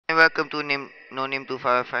Welcome to No Name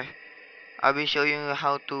 255. I'll be showing you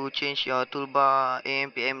how to change your toolbar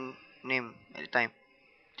AM PM name at the time.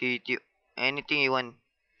 Anything you want,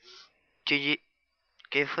 change it.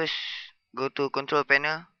 Okay, first go to control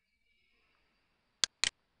panel.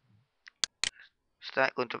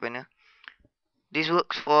 Start control panel. This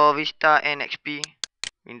works for Vista and XP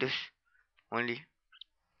Windows only.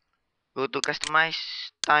 Go to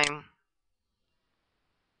customize time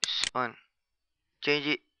on. Change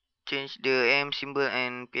it. Change the AM symbol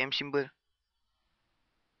and PM symbol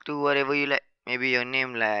to whatever you like. Maybe your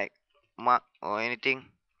name like Mark or anything.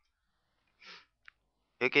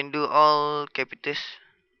 You can do all capitals,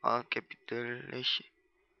 all capitalization.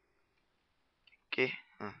 Okay.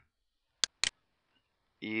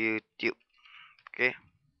 YouTube. Okay.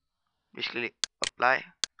 Just click apply.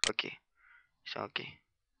 Okay. So okay.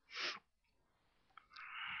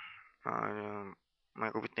 My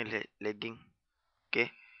computer lagging.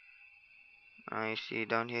 Okay. I see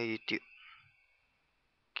down here YouTube.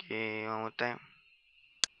 Okay. One more time.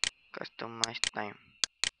 Customize time.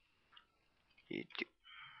 YouTube.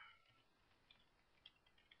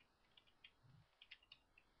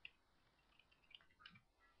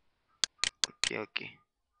 Okay. Okay.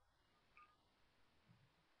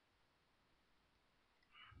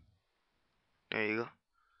 There you go.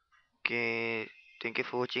 Okay. Thank you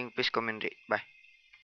for watching. Please comment rate. Bye.